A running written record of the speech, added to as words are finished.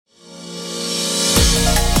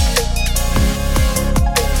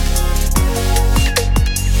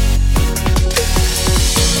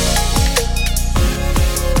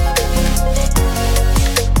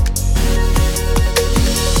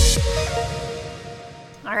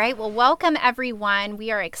right. Well, welcome everyone. We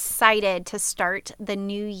are excited to start the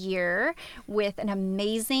new year with an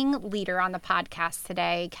amazing leader on the podcast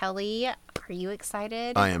today. Kelly, are you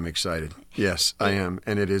excited? I am excited. Yes, I am.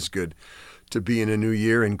 And it is good to be in a new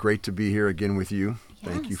year and great to be here again with you.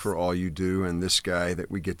 Yes. Thank you for all you do. And this guy that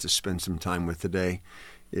we get to spend some time with today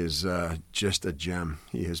is just a gem.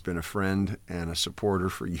 He has been a friend and a supporter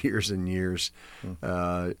for years and years,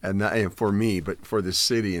 and not for me, but for this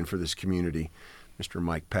city and for this community, Mr.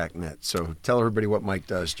 Mike Packnett. So tell everybody what Mike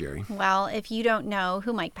does, Jerry. Well, if you don't know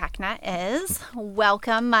who Mike Packnett is,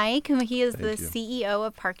 welcome, Mike. He is the CEO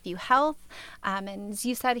of Parkview Health. And as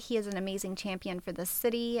you said, he is an amazing champion for the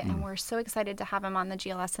city. And we're so excited to have him on the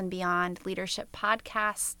GLS and Beyond Leadership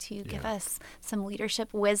Podcast to give us some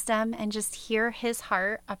leadership wisdom and just hear his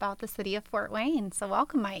heart about the city of Fort Wayne. So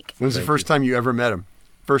welcome, Mike. When was the first time you ever met him?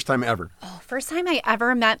 First time ever? Oh, first time I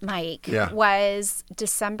ever met Mike was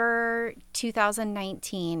December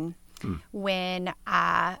 2019 when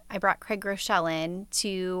I brought Craig Rochelle in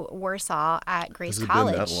to Warsaw at Grace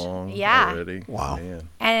College. Has it been that long already? Wow. Man,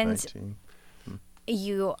 and 19.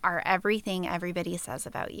 You are everything everybody says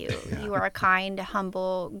about you. You are a kind,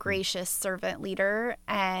 humble, gracious servant leader,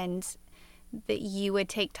 and that you would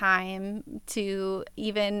take time to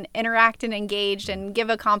even interact and engage and give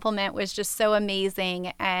a compliment was just so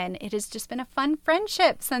amazing. And it has just been a fun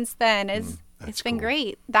friendship since then. It's been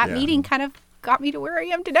great. That meeting kind of got me to where I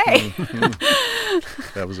am today.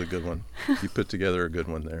 That was a good one. You put together a good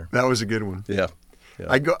one there. That was a good one. Yeah.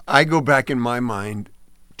 I go back in my mind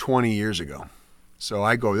 20 years ago. So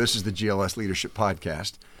this is the GLS Leadership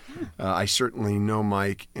Podcast. I certainly know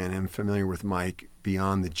Mike and am familiar with Mike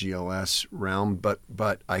beyond the GLS realm,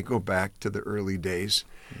 but I go back to the early days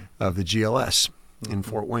of the GLS in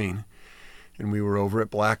Fort Wayne, and we were over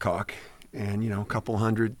at Blackhawk, and a couple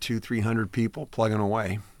hundred, 200-300 people plugging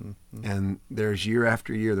away, and there's year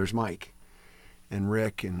after year there's Mike and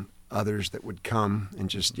Rick and others that would come and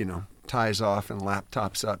just ties off and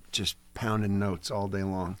laptops up, just pounding notes all day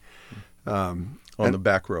long. On the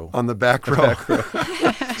back row. On the back row.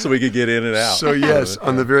 So we could get in and out. So yes,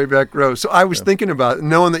 on the very back row. So I was thinking about,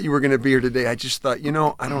 knowing that you were going to be here today, I just thought,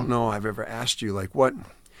 I don't know I've ever asked you,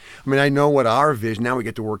 I know what our vision, now we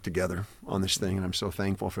get to work together on this thing, and I'm so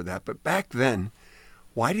thankful for that. But back then,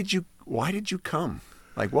 why did you come?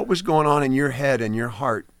 What was going on in your head and your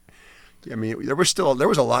heart? I mean, there was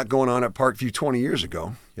a lot going on at Parkview 20 years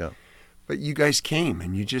ago. Yeah. But you guys came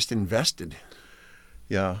and you just invested.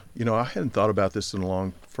 Yeah, I hadn't thought about this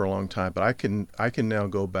for a long time, but I can now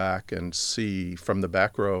go back and see from the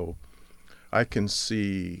back row. I can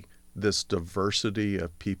see this diversity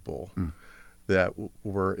of people that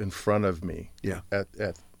were in front of me.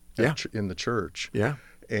 In the church. Yeah,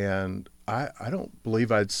 and I don't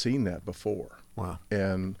believe I'd seen that before. Wow,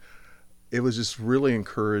 and it was just really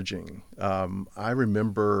encouraging. I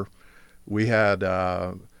remember we had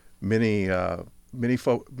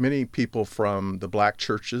many people from the black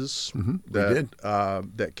churches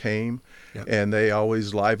that came, and they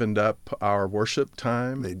always livened up our worship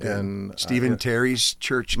time. They did. And Stephen Terry's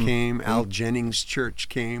church came. Al Jennings' church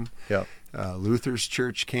came. Yep. Luther's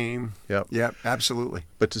church came. Yep. Yep. Absolutely.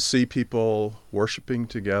 But to see people worshiping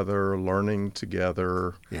together, learning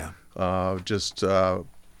together, I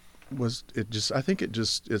think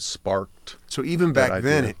it sparked. So even back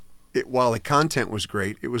then, while the content was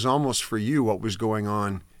great, it was almost for you what was going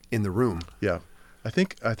on in the room. Yeah, I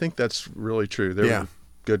think that's really true. There was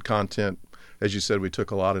good content. As you said, we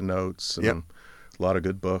took a lot of notes and a lot of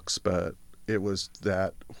good books, but it was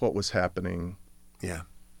what was happening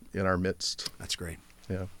in our midst. That's great.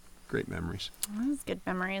 Yeah. Great memories. Those good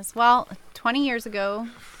memories. Well, 20 years ago,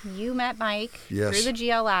 you met Mike through the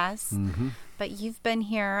GLS, but you've been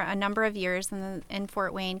here a number of years in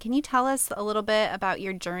Fort Wayne. Can you tell us a little bit about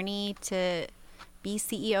your journey to be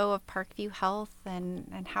CEO of Parkview Health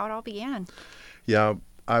and how it all began? Yeah,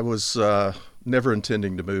 I was never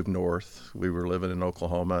intending to move north. We were living in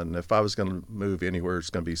Oklahoma, and if I was going to move anywhere, it's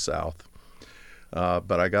going to be south.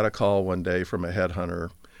 But I got a call one day from a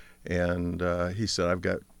headhunter, and he said,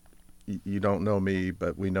 you don't know me,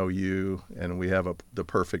 but we know you, and we have the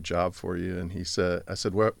perfect job for you. And I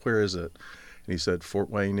said, where is it? And he said, Fort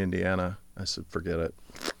Wayne, Indiana. I said, forget it.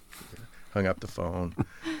 Hung up the phone.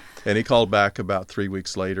 And he called back about 3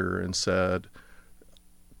 weeks later and said,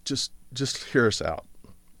 just hear us out.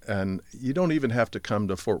 And you don't even have to come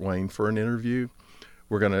to Fort Wayne for an interview.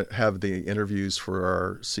 We're going to have the interviews for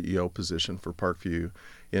our CEO position for Parkview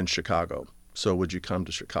in Chicago. So would you come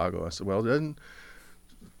to Chicago? I said, well, it doesn't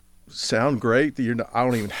sound great. I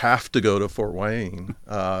don't even have to go to Fort Wayne,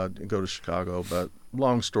 go to Chicago. But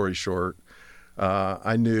long story short,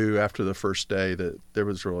 I knew after the first day that there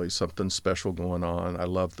was really something special going on. I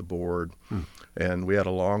loved the board, and we had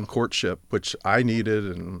a long courtship, which I needed,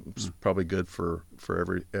 and was probably good for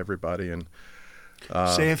everybody. And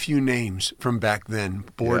say a few names from back then,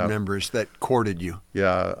 board members that courted you.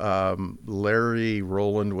 Yeah, Larry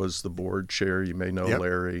Rowland was the board chair. You may know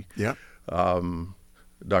Larry. Yep.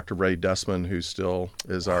 Dr. Ray Dussman, who still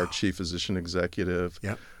is our chief physician executive.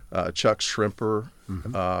 Yep. Chuck Schrimper,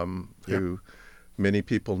 who many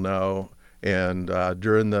people know. And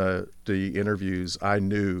during the interviews, I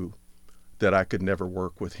knew that I could never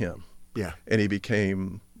work with him. Yeah. And he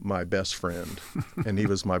became my best friend. And he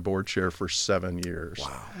was my board chair for 7 years.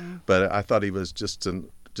 Wow. But I thought he was just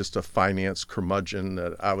a finance curmudgeon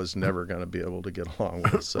that I was never going to be able to get along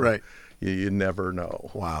with. So right. You never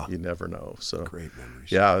know. Wow. You never know. So great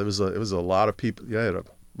memories. Yeah, it was a lot of people. Yeah, I had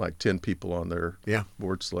like 10 people on their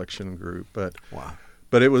board selection group. But wow.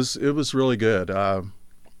 But it was really good.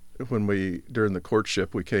 When during the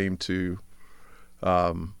courtship, we came to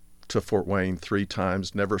Fort Wayne 3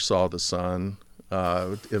 times. Never saw the sun.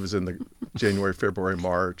 It was in the January, February,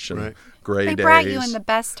 March, and gray days. They brought you in the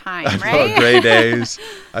best time, right? Gray days.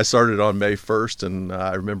 I started on May 1st, and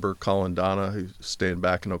I remember calling Donna, who's staying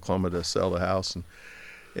back in Oklahoma, to sell the house, and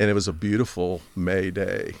it was a beautiful May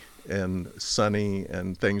day and sunny,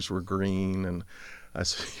 and things were green, and I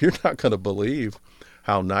said, "You're not going to believe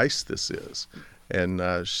how nice this is."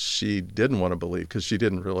 And she didn't want to believe because she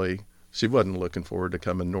wasn't looking forward to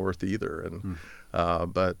coming north either, and.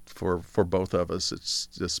 But for both of us, it's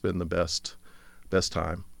just been the best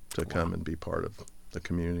time to come and be part of the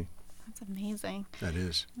community. That's amazing. That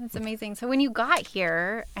is. That's amazing. So when you got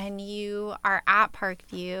here and you are at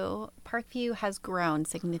Parkview has grown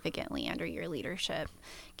significantly under your leadership.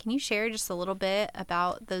 Can you share just a little bit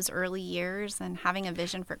about those early years and having a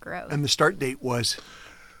vision for growth? And the start date was?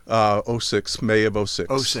 06, May of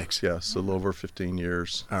 06. 06. Yes, a little over 15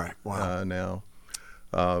 years. All right. Wow. Now.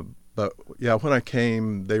 But yeah, when I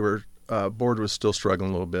came, board was still struggling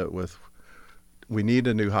a little bit with, we need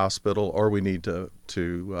a new hospital, or we need to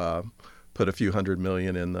put a few $100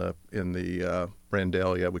 million in the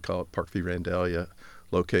Randalia, we call it Parkview Randalia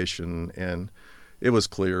location, and it was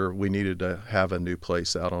clear we needed to have a new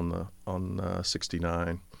place out on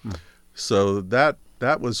 69. So that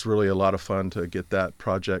was really a lot of fun to get that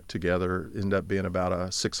project together. It ended up being about a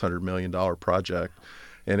 $600 million project.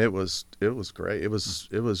 And it was great. It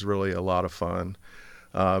was really a lot of fun.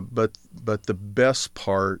 But the best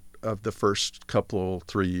part of the first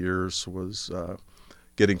 3 years was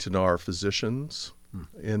getting to know our physicians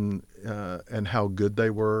and how good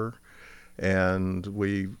they were. And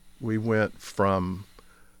we went from,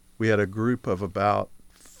 we had a group of about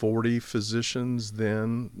 40 physicians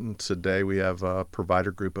then, and today we have a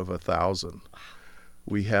provider group of 1,000.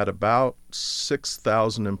 We had about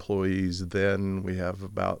 6,000 employees then. We have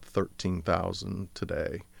about 13,000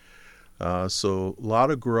 today. So a lot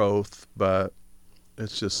of growth, but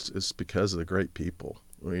it's because of the great people.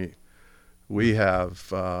 We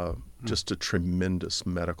have just a tremendous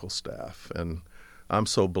medical staff, and I'm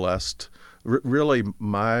so blessed. Really,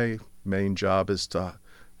 my main job is to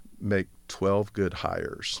make 12 good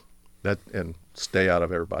hires and stay out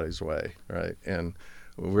of everybody's way, right? And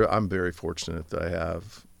I'm very fortunate that I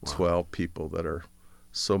have 12 people that are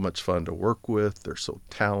so much fun to work with. They're so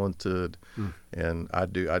talented, and I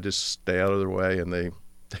just stay out of their way, and they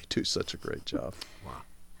do such a great job. Wow.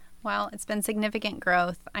 Well, it's been significant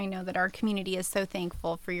growth. I know that our community is so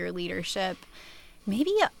thankful for your leadership.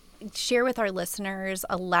 Maybe share with our listeners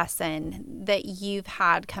a lesson that you've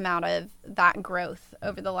had come out of that growth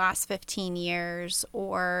over the last 15 years,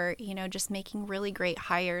 or, just making really great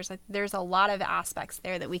hires. There's a lot of aspects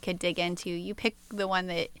there that we could dig into. You pick the one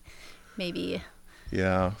that maybe.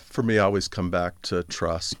 Yeah. For me, I always come back to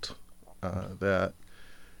trust, that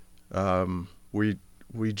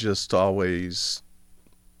we just always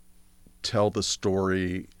tell the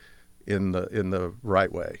story in the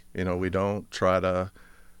right way. We don't try to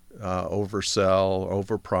oversell,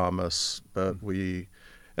 overpromise, but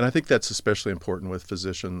and I think that's especially important with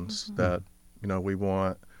physicians, that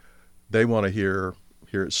they want to hear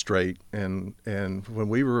it straight. And when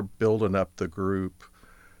we were building up the group,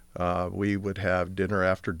 we would have dinner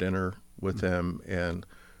after dinner with them,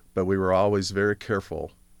 but we were always very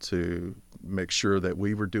careful to make sure that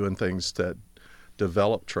we were doing things that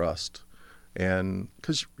develop trust, and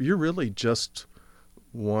because you're really just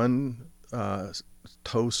one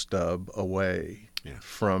toe stub away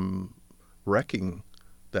from wrecking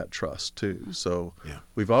that trust too. So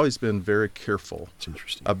we've always been very careful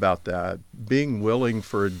about that, being willing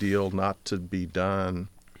for a deal not to be done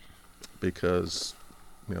because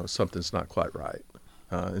something's not quite right,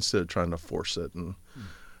 instead of trying to force it and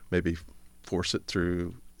maybe force it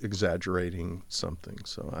through exaggerating something.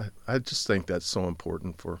 So I just think that's so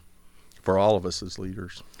important for all of us as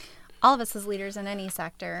leaders. All of us as leaders in any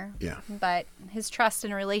sector. Yeah. But his trust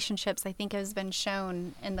and relationships, I think, has been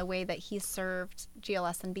shown in the way that he's served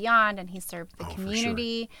GLS and beyond, and he's served the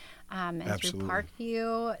community and Absolutely. through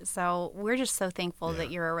Parkview. So we're just so thankful that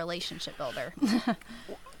you're a relationship builder.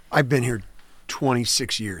 I've been here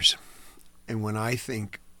 26 years. And when I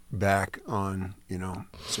think back on,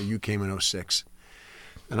 so you came in 06,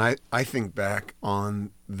 and I think back on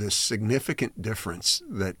the significant difference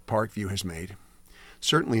that Parkview has made.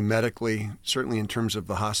 Certainly medically, certainly in terms of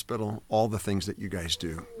the hospital, all the things that you guys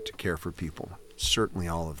do to care for people, certainly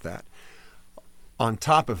all of that. On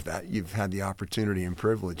top of that, you've had the opportunity and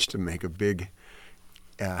privilege to make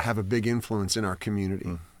have a big influence in our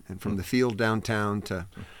community. And from the field downtown to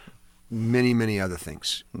many, many other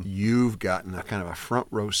things, you've gotten a kind of a front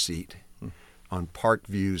row seat on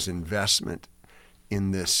Parkview's investment in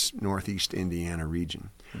this Northeast Indiana region.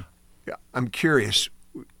 I'm curious,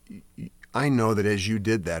 I know that as you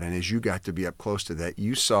did that and as you got to be up close to that,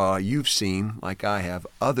 you've seen, like I have,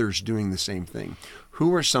 others doing the same thing.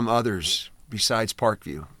 Who are some others besides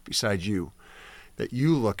Parkview, besides you, that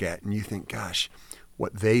you look at and you think, gosh,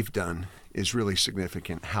 what they've done is really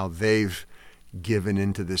significant. How they've given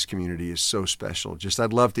into this community is so special.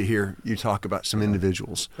 I'd love to hear you talk about some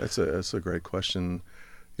individuals. That's a great question.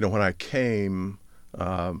 When I came,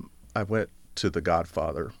 I went to the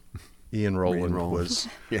Godfather. Ian Rowland was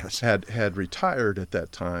yes. had retired at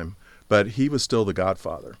that time, but he was still the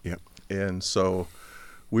Godfather. Yep. And so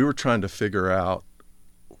we were trying to figure out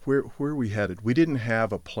where we headed. We didn't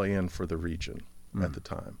have a plan for the region at the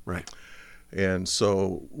time. Right. And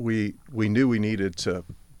so we knew we needed to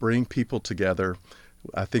bring people together.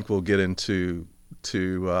 I think we'll get into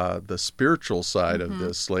the spiritual side of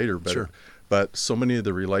this later, but so many of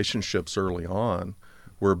the relationships early on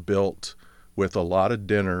were built with a lot of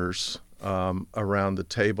dinners around the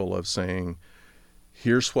table of saying,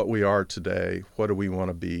 here's what we are today, what do we want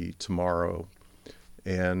to be tomorrow?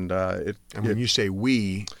 And when you say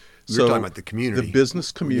we, you're talking about the community. The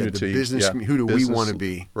business community. The business who do we want to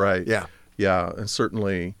be? Right. Yeah. Yeah, and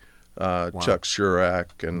certainly Chuck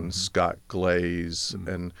Shurak and Scott Glaze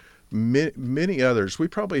and many others. We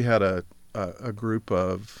probably had a group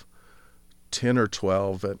of 10 or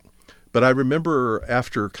 12. But I remember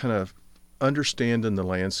after kind of understanding the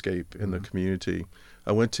landscape in the community,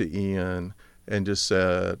 I went to Ian and just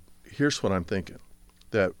said, here's what I'm thinking,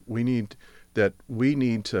 that we need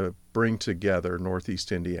to bring together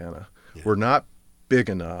Northeast Indiana. Yeah. We're not big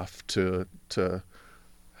enough to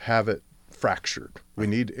have it fractured. We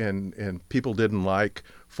need, and people didn't like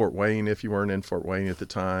Fort Wayne if you weren't in Fort Wayne at the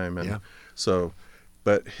time. And so,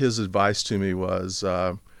 but his advice to me was,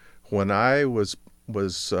 when I was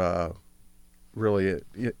really,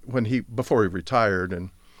 before he retired, and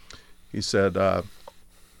he said,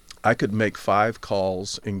 I could make 5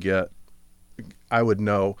 calls and I would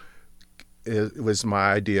know, was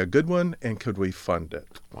my idea a good one, and could we fund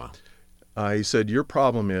it? Wow. He said, your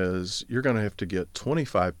problem is you're going to have to get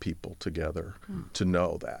 25 people together to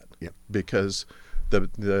know that. Yep. Because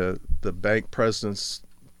the bank presidents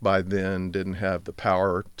by then didn't have the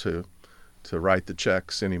power to write the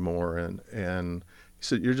checks anymore. And he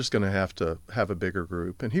said, you're just going to have a bigger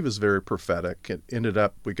group. And he was very prophetic. It ended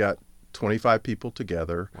up, we got 25 people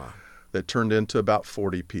together. Wow. That turned into about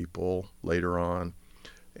 40 people later on.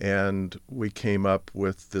 And we came up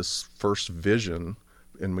with this first vision,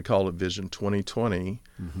 and we called it Vision 2020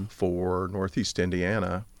 for Northeast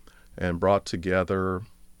Indiana, and brought together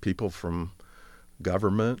people from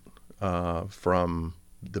government, from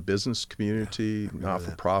the business community,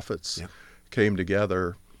 not-for-profits, came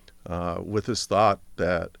together with this thought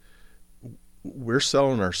that we're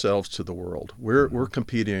selling ourselves to the world. We're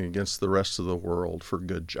competing against the rest of the world for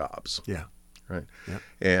good jobs. Yeah. Right. Yeah.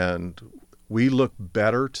 And we look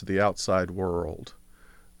better to the outside world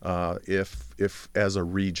if as a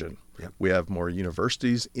region. Yep. We have more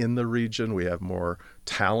universities in the region, we have more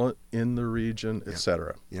talent in the region, et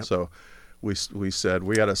cetera. Yep. So we said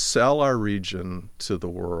we got to sell our region to the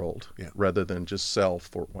world rather than just sell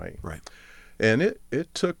Fort Wayne. Right. And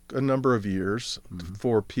it took a number of years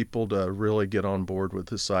for people to really get on board with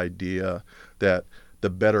this idea that the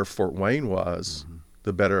better Fort Wayne was,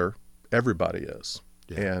 the better everybody is.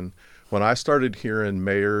 Yeah. And when I started hearing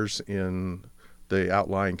mayors in the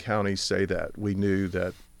outlying counties say that, we knew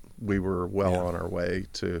that we were well on our way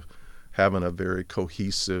to having a very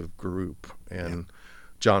cohesive group. And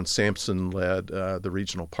John Sampson led the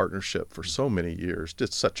regional partnership for so many years.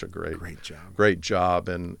 Did such a great job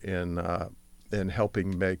in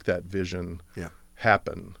helping make that vision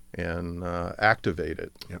happen and activate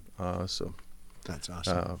it. Yep. So that's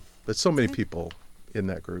awesome. But so many people in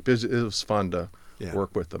that group. It was fun to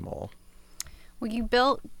work with them all. Well, you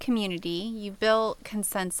built community, you built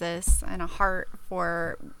consensus and a heart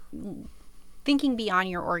for thinking beyond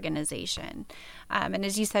your organization. And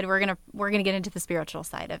as you said, we're gonna get into the spiritual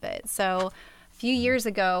side of it. So a few years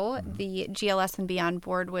ago, the GLS and Beyond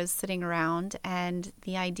board was sitting around, and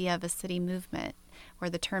the idea of a city movement, or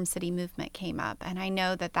the term city movement, came up. And I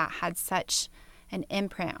know that had such an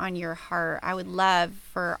imprint on your heart. I would love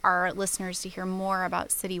for our listeners to hear more about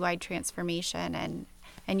citywide transformation and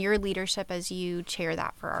your leadership as you chair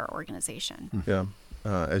that for our organization. Yeah.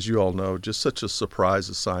 As you all know, just such a surprise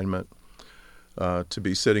assignment to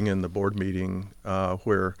be sitting in the board meeting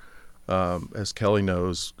where, as Kelly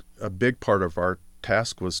knows, a big part of our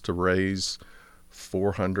task was to raise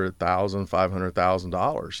 $400,000,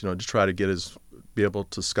 $500,000, to try to be able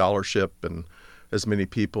to scholarship and as many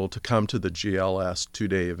people to come to the GLS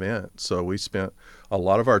 2-day event. So we spent a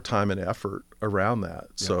lot of our time and effort around that.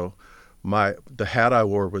 Yeah. So the hat I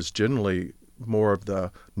wore was generally more of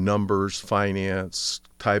the numbers, finance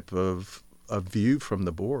type of view from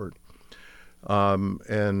the board.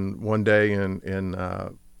 And one day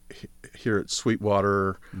here at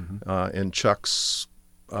Sweetwater, in Chuck's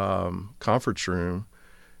conference room,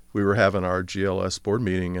 we were having our GLS board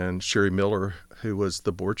meeting, and Sherry Miller, who was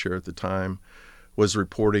the board chair at the time, was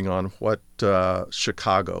reporting on what the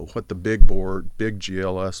big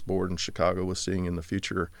GLS board in Chicago was seeing in the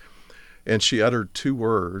future. And she uttered two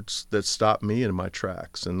words that stopped me in my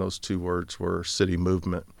tracks, and those two words were city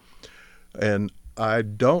movement. And I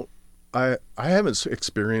haven't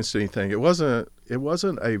experienced anything. It wasn't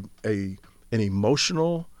an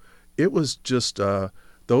emotional. It was just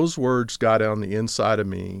those words got on the inside of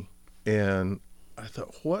me, and I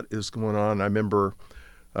thought, what is going on? I remember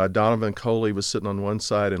Donovan Coley was sitting on one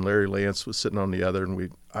side and Larry Lance was sitting on the other,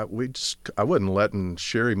 and I wasn't letting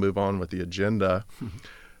Sherry move on with the agenda.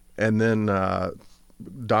 And then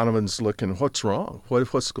Donovan's looking, what's wrong?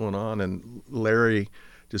 What's going on? And Larry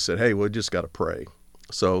just said, hey, we just got to pray.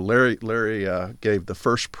 So Larry gave the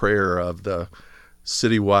first prayer of the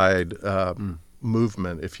citywide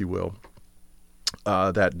movement, if you will,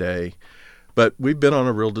 that day. But we've been on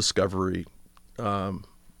a real discovery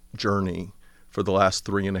journey for the last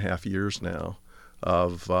 3.5 years now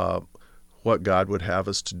of what God would have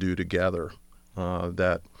us to do together.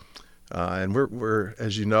 And we're,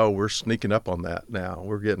 as you know, we're sneaking up on that now.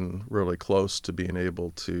 We're getting really close to being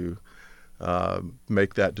able to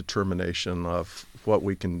make that determination of what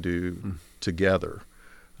we can do together,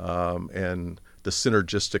 and the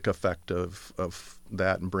synergistic effect of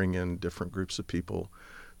that, and bring in different groups of people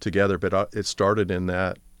together. But it started in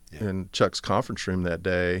Chuck's conference room that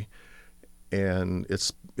day, and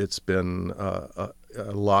it's been a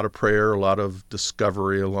lot of prayer, a lot of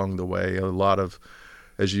discovery along the way, a lot of,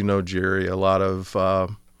 as you know, Jerry, a lot of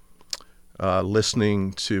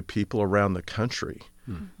listening to people around the country.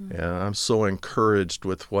 Mm-hmm. And I'm so encouraged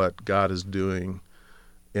with what God is doing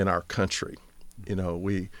in our country.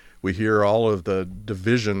 We hear all of the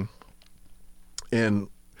division, and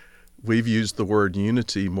we've used the word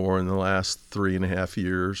unity more in the last 3.5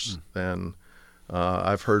 years than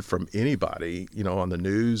I've heard from anybody, on the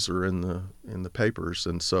news or in the papers.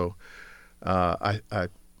 And so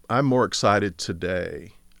I'm more excited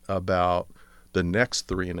today about the next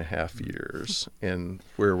 3.5 years and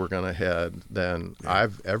where we're going to head than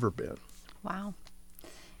I've ever been. Wow.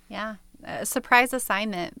 Yeah. A surprise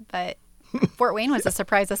assignment, but Fort Wayne was a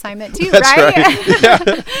surprise assignment too, That's right? Yeah.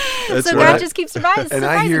 That's so right. God just keeps surprising. And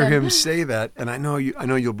I hear him say that, and I know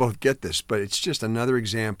you'll both get this, but it's just another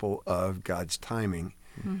example of God's timing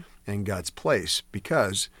and God's place,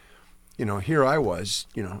 because, here I was,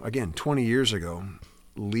 again, 20 years ago,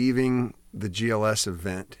 leaving the GLS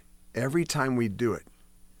event. Every time we'd do it,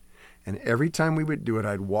 and every time we would do it,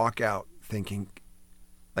 I'd walk out thinking,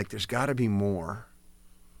 like, there's got to be more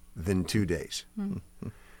than 2 days. Mm-hmm.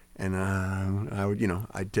 And I would,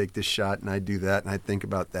 I'd take this shot and I'd do that, and I'd think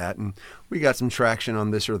about that, and we got some traction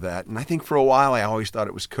on this or that. And I think for a while I always thought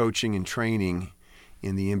it was coaching and training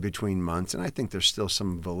in the in-between months, and I think there's still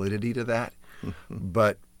some validity to that. Mm-hmm.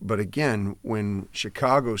 But again, when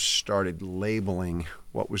Chicago started labeling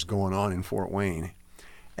what was going on in Fort Wayne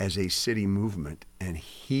as a city movement, and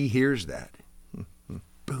he hears that,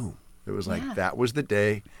 boom. It was like, that was the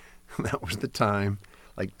day, that was the time,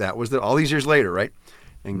 like that was all these years later, right?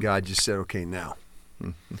 And God just said, okay, now.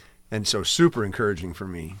 And so super encouraging for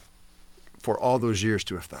me for all those years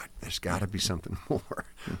to have thought, there's got to be something more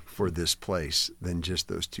for this place than just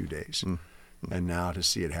those 2 days. And now to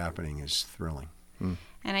see it happening is thrilling. And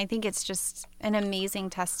I think it's just an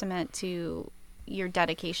amazing testament to your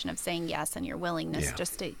dedication of saying yes and your willingness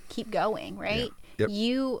just to keep going, right? Yep.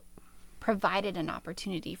 You provided an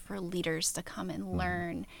opportunity for leaders to come and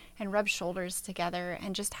learn and rub shoulders together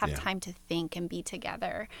and just have time to think and be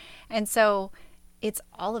together. And so it's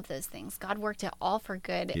all of those things. God worked it all for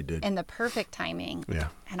good in the perfect timing. Yeah.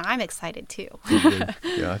 And I'm excited too.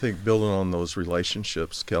 Yeah, I think building on those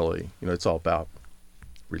relationships, Kelly, it's all about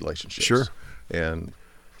relationships. Sure. And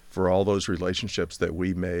for all those relationships that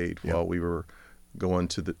we made while we were going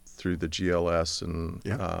through the GLS,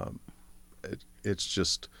 and it's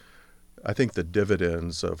just, I think the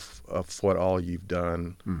dividends of what all you've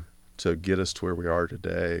done to get us to where we are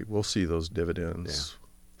today, we'll see those dividends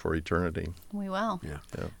for eternity. We will. Yeah.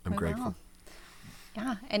 I'm grateful.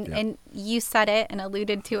 Yeah, and you said it and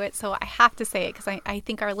alluded to it, so I have to say it because I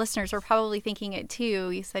think our listeners are probably thinking it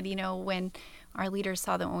too. You said, when our leaders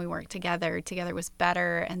saw that when we worked together was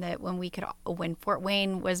better, and that when Fort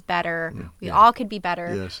Wayne was better, we all could be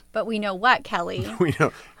better. Yes. But we know what, Kelly? We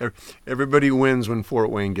know everybody wins when Fort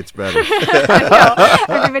Wayne gets better.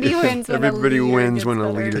 Everybody wins when a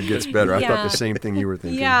leader gets better. I thought the same thing you were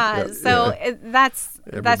thinking. That's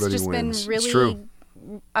just wins. been really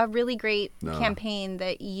a really great campaign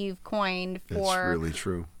that you've coined for It's really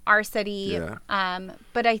true. our city. Yeah.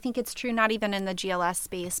 But I think it's true not even in the GLS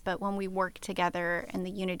space, but when we work together in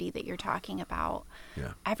the unity that you're talking about,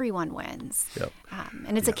 everyone wins. Yep.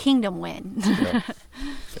 And it's a kingdom win.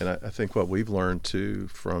 And I think what we've learned too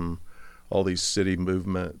from all these city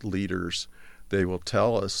movement leaders, they will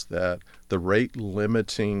tell us that the rate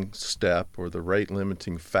limiting step or the rate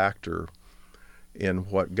limiting factor in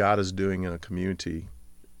what God is doing in a community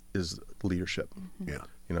is leadership. Yeah.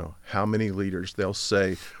 How many leaders? They'll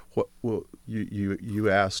say, "What?" Well, you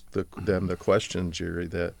ask them the question, Jerry,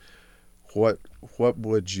 that what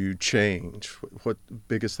would you change? What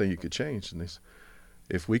biggest thing you could change? And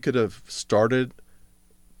if we could have started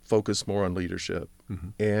focus more on leadership,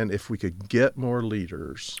 and if we could get more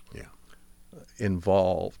leaders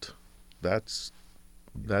involved, that's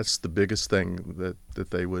the biggest thing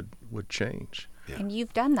that they would change. Yeah. And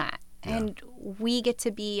you've done that. And we get to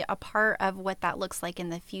be a part of what that looks like in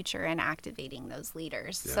the future and activating those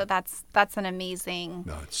leaders. Yeah. So that's an amazing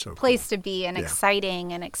It's so place cool. to be, and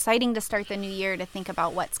exciting to start the new year, to think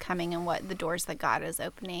about what's coming and what the doors that God is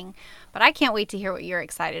opening. But I can't wait to hear what you're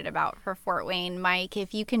excited about for Fort Wayne. Mike,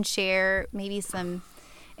 if you can share maybe some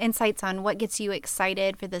insights on what gets you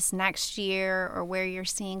excited for this next year, or where you're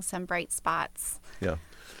seeing some bright spots.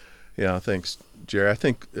 Yeah, thanks, Jerry. I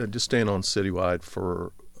think just staying on citywide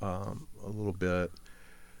for a little bit,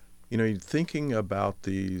 you're thinking about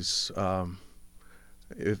these,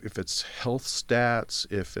 if it's health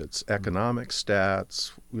stats, if it's economic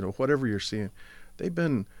stats, whatever you're seeing, they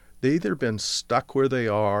either been stuck where they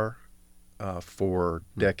are for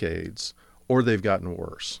decades, or they've gotten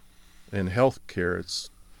worse. In healthcare, it's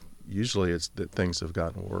that things have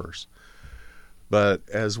gotten worse. But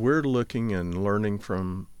as we're looking and learning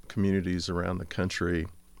from communities around the country,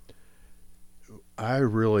 I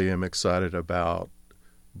really am excited about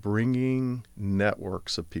bringing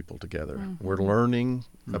networks of people together. We're learning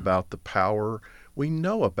about the power. We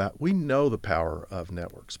know the power of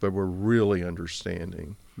networks, but we're really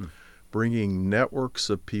understanding bringing networks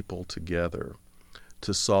of people together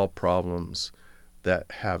to solve problems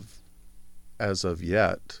that have, as of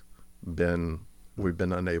yet, we've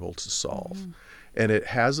been unable to solve. And it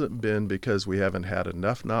hasn't been because we haven't had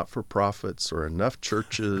enough not-for-profits or enough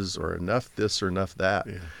churches or enough this or enough that.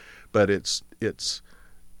 Yeah. But it's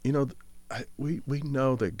we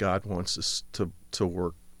know that God wants us to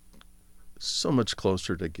work so much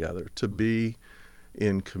closer together, to be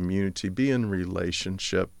in community, be in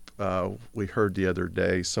relationship. We heard the other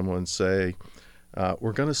day someone say,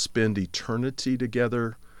 we're going to spend eternity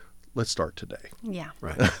together. Let's start today. Yeah.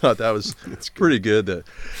 Right. That was pretty good. That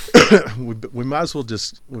we might as well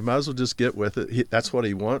just get with it. That's what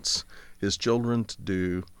he wants his children to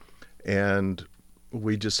do, and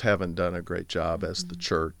we just haven't done a great job as the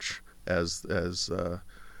church, as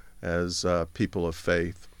people of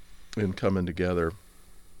faith, in coming together.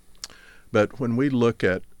 But when we look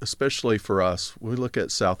at, especially for us, we look at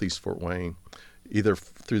Southeast Fort Wayne, either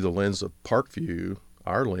through the lens of Parkview,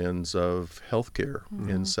 our lens of healthcare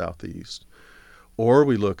in Southeast, or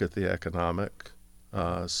we look at the economic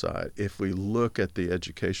side. If we look at the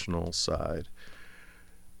educational side,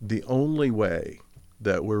 the only way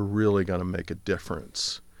that we're really going to make a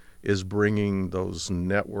difference is bringing those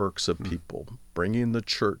networks of people, bringing the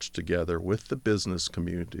church together with the business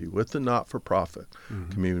community, with the not-for-profit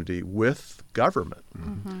community, with government,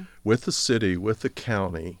 with the city, with the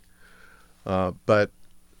county. But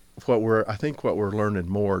I think what we're learning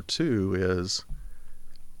more too is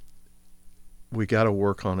we got to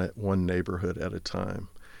work on it one neighborhood at a time.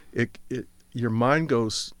 Your mind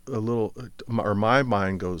goes a little, or my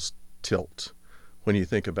mind goes tilt when you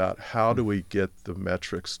think about how do we get the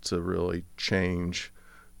metrics to really change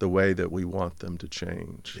the way that we want them to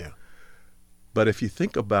change. Yeah. But if you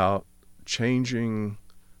think about changing,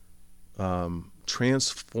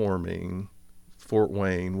 transforming Fort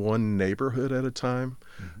Wayne one neighborhood at a time,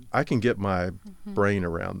 I can get my brain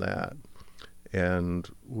around that. And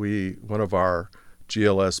one of our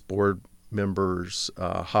GLS board members,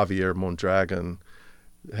 Javier Mondragon,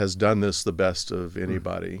 has done this the best of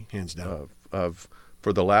anybody. Hands down.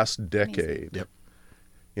 For the last decade. Yep.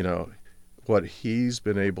 You know, what he's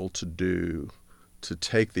been able to do to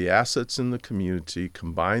take the assets in the community,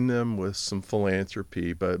 combine them with some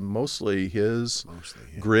philanthropy, but mostly his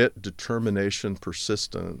grit, determination,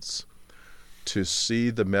 persistence to see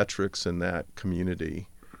the metrics in that community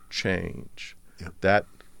change. Yep. That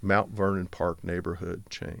Mount Vernon Park neighborhood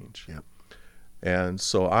change. Yep. And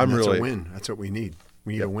so that's a win. That's what we need.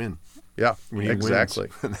 We need a win. Yeah, we need exactly.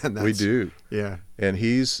 We do. Yeah. And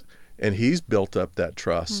he's built up that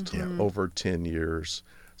trust over 10 years,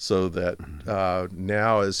 so that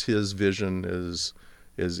now as his vision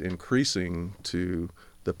is increasing to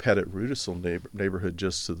the Pettit-Rudisill neighborhood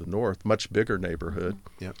just to the north, much bigger neighborhood.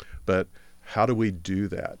 Yep. But how do we do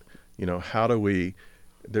that? You know, how do we?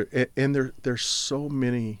 There's so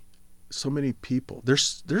many people.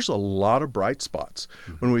 There's a lot of bright spots.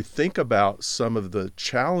 When we think about some of the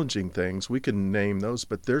challenging things, we can name those,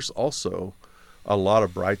 but there's also a lot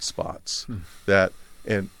of bright spots that,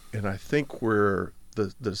 and I think where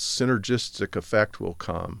the synergistic effect will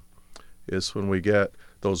come is when we get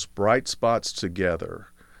those bright spots together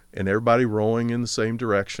and everybody rowing in the same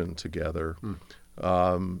direction together.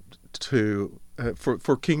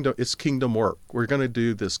 For kingdom, it's kingdom work. We're going to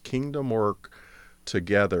do this kingdom work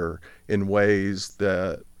together in ways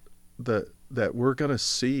that we're going to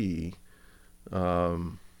see,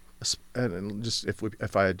 and just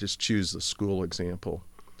if I just choose the school example,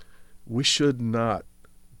 we should not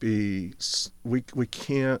be, we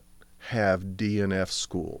can't have DNF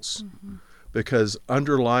schools, because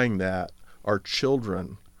underlying that are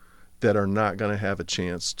children that are not going to have a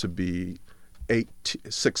chance to be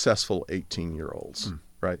successful 18-year-olds,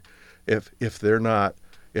 right? If they're not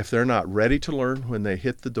ready to learn when they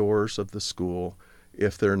hit the doors of the school,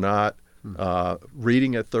 if they're not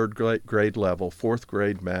reading at third grade level, fourth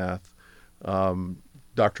grade math,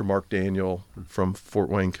 Dr. Mark Daniel from Fort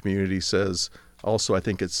Wayne Community says also, I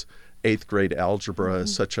think it's eighth grade algebra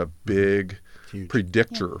is such a big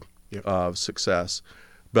predictor of success.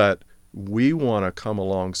 But we want to come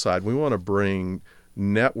alongside. We want to bring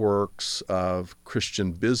networks of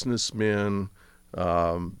Christian businessmen,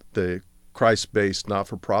 the Christ-based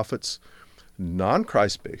not-for-profits,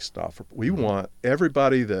 non-Christ-based not-for-profits. We want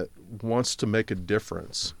everybody that wants to make a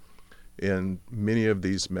difference in many of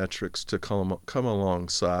these metrics to come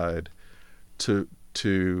alongside, to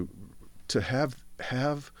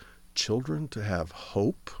have children to have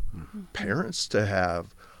hope, parents to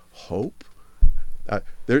have hope.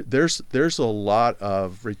 There's a lot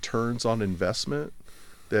of returns on investment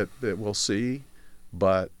that we'll see,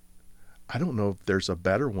 but I don't know if there's a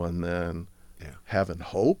better one than having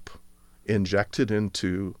hope injected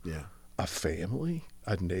into a family,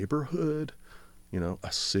 a neighborhood,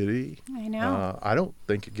 a city. I know. I don't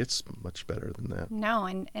think it gets much better than that. No,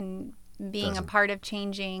 and being a part of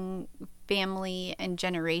changing family and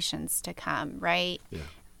generations to come, right? Yeah.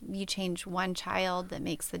 You change one child that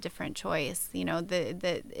makes the different choice.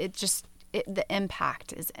 The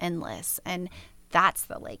impact is endless, and that's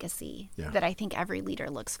the legacy that I think every leader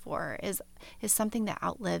looks for is something that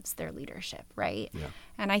outlives their leadership, right? Yeah.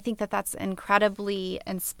 And I think that that's incredibly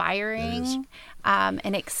inspiring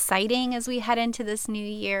and exciting as we head into this new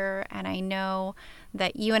year. And I know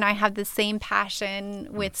that you and I have the same passion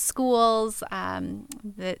with schools.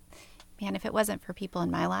 That, man, if it wasn't for people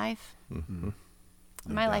in my life,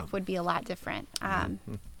 my life would be a lot different.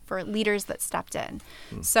 For leaders that stepped in.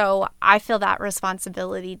 So I feel that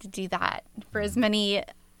responsibility to do that for as many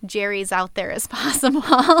Jerrys out there as possible.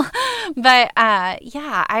 But I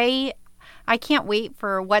can't wait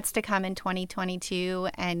for what's to come in 2022.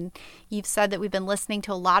 And you've said that we've been listening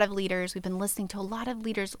to a lot of leaders. We've been listening to a lot of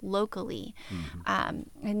leaders locally.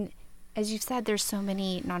 And as you've said, there's so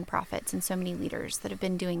many nonprofits and so many leaders that have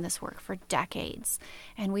been doing this work for decades.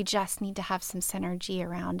 And we just need to have some synergy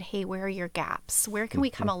around, hey, where are your gaps? Where can we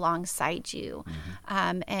come alongside you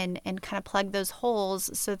and kind of plug those holes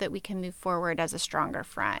so that we can move forward as a stronger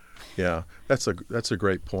front? Yeah, that's a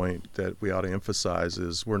great point that we ought to emphasize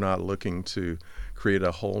is we're not looking to create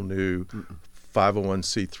a whole new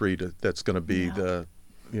 501c3 that's going to be the,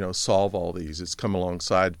 solve all these. It's come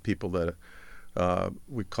alongside people that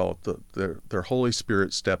we call it their Holy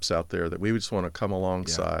Spirit steps out there that we just want to come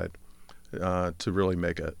alongside to really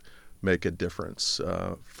make a difference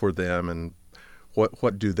for them, and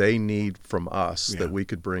what do they need from us that we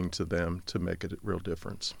could bring to them to make a real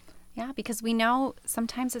difference. Yeah, because we know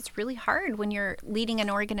sometimes it's really hard when you're leading an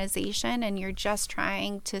organization and you're just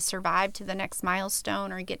trying to survive to the next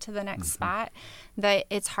milestone or get to the next spot, that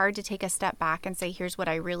it's hard to take a step back and say, here's what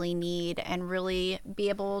I really need, and really be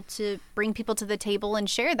able to bring people to the table and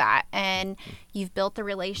share that. And you've built the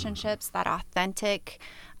relationships, that authentic,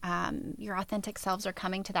 your authentic selves are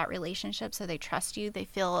coming to that relationship, so they trust you. They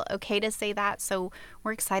feel okay to say that. So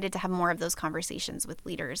we're excited to have more of those conversations with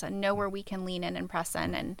leaders and know where we can lean in and press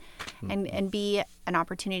in and be an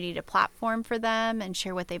opportunity to platform for them and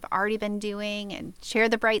share what they've already been doing and share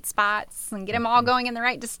the bright spots and get them all going in the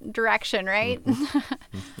right direction, right?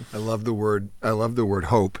 I love the word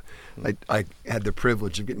hope. I had the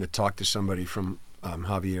privilege of getting to talk to somebody from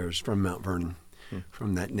Javier's from Mount Vernon,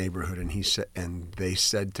 from that neighborhood, and they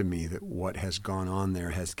said to me that what has gone on there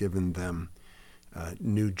has given them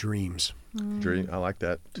new dreams. I like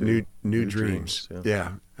that too. New dreams.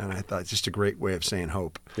 Yeah, and I thought it's just a great way of saying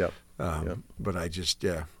hope. Yep. But I just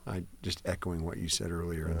echoing what you said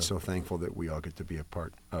earlier, and so thankful that we all get to be a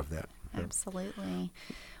part of that. Absolutely.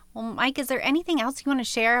 Well, Mike, is there anything else you want to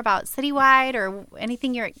share about Citywide, or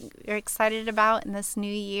anything you're excited about in this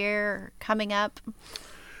new year or coming up?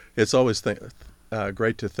 It's always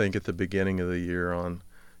great to think at the beginning of the year on,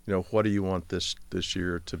 what do you want this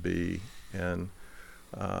year to be? And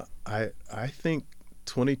I think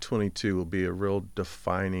 2022 will be a real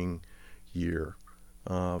defining year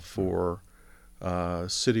for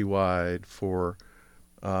Citywide, for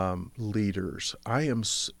leaders.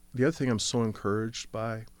 The other thing I'm so encouraged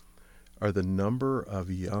by are the number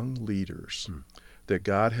of young leaders that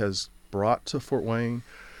God has brought to Fort Wayne,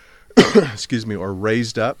 or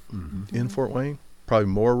raised up in Fort Wayne, probably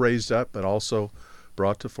more raised up, but also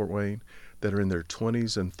brought to Fort Wayne, that are in their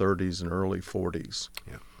 20s and 30s and early 40s.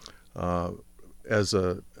 Yeah. As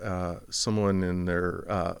someone in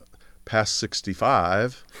their past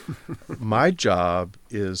 65, my job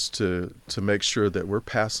is to make sure that we're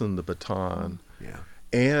passing the baton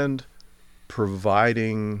and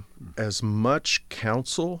providing as much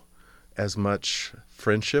counsel, as much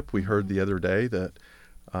friendship. We heard the other day that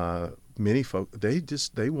many folk,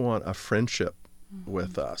 they want a friendship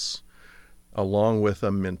with us, along with a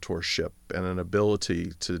mentorship and an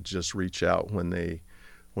ability to just reach out when they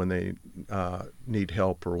need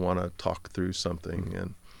help or want to talk through something.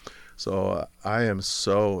 And so I am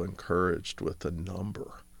so encouraged with the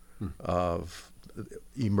number of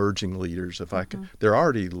emerging leaders. If I can, they're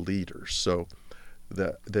already leaders, so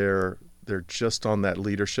that they're just on that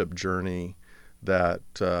leadership journey that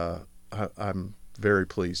I'm very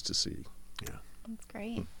pleased to see. Yeah, that's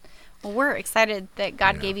great. Well, we're excited that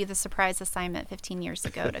God gave you the surprise assignment 15 years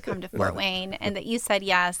ago to come to Fort Wayne, and that you said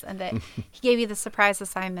yes, and that He gave you the surprise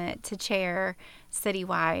assignment to chair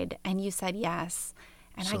Citywide, and you said yes.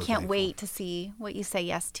 And so I can't wait to see what you say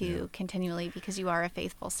yes to continually, because you are a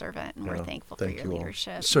faithful servant, and we're thankful for your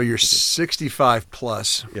leadership. So you're 65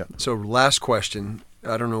 plus. Yeah. So last question.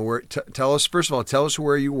 I don't know where. Tell us, first of all, tell us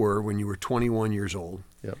where you were when you were 21 years old.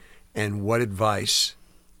 Yep. And what advice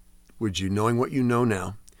would you, knowing what you know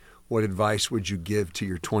now, what advice would you give to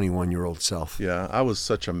your 21-year-old self? Yeah, I was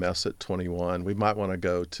such a mess at 21. We might want to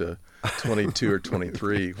go to 22 or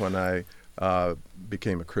 23 when I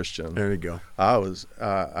became a Christian. There you go. I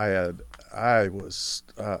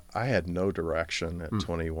had no direction at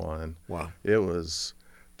 21. Wow.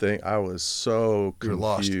 I was so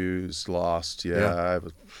confused, lost. Yeah.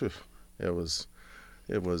 It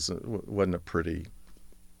wasn't a pretty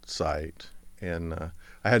sight. And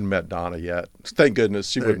I hadn't met Donna yet. Thank goodness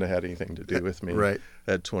she wouldn't have had anything to do with me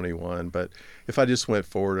at 21. But if I just went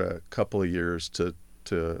forward a couple of years to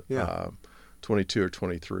 22 or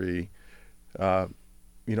 23, I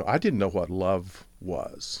didn't know what love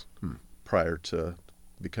was prior to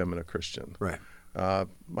becoming a Christian. Right.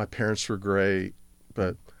 My parents were great,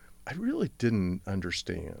 but I really didn't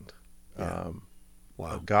understand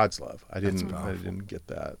God's love. I didn't get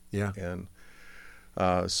that. Yeah. And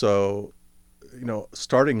so,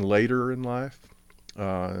 starting later in life,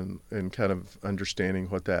 and kind of understanding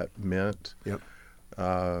what that meant. Yep.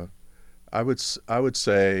 I would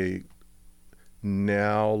say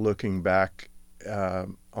now, looking back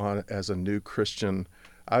on as a new Christian,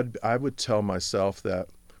 I would tell myself that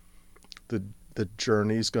the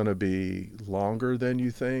journey's going to be longer than you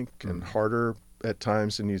think and harder at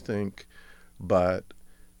times than you think, but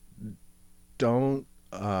don't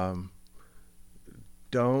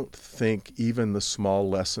think even the small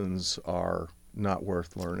lessons are not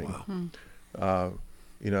worth learning. Wow.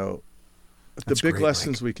 The That's big great,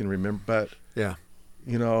 lessons Mike. we can remember, but Yeah.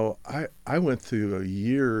 I went through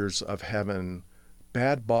years of having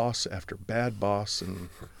bad boss after bad boss and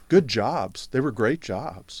good jobs. They were great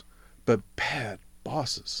jobs, but bad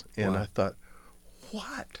bosses. And Wow. I thought,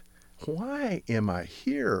 what? Why am I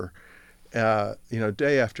here?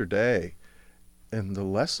 Day after day. And the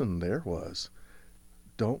lesson there was,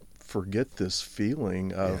 don't forget this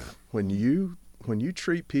feeling of when you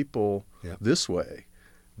treat people Yeah. this way,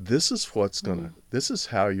 this is this is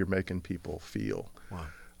how you're making people feel.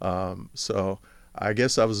 Wow. So I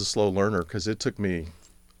guess I was a slow learner because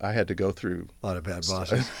I had to go through A lot of bad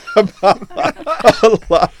bosses. a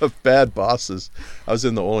lot of bad bosses. I was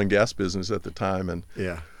in the oil and gas business at the time, and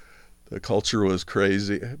Yeah. the culture was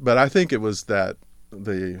crazy. But I think it was that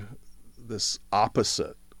this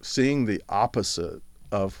opposite, seeing the opposite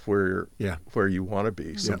of where you want to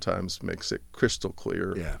be, sometimes makes it crystal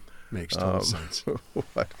clear. Yeah. Makes total sense.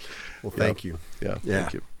 Well, Thank you. Yeah, Yeah.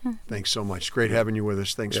 thank you. Thanks so much. Great having you with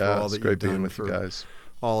us. Thanks for all It's that great you've being done with for you guys.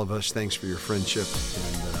 all of us. Thanks for your friendship,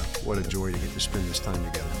 and what a joy to get to spend this time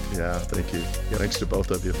together. Yeah, thank you. Thanks to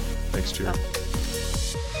both of you. Thanks, Jerry.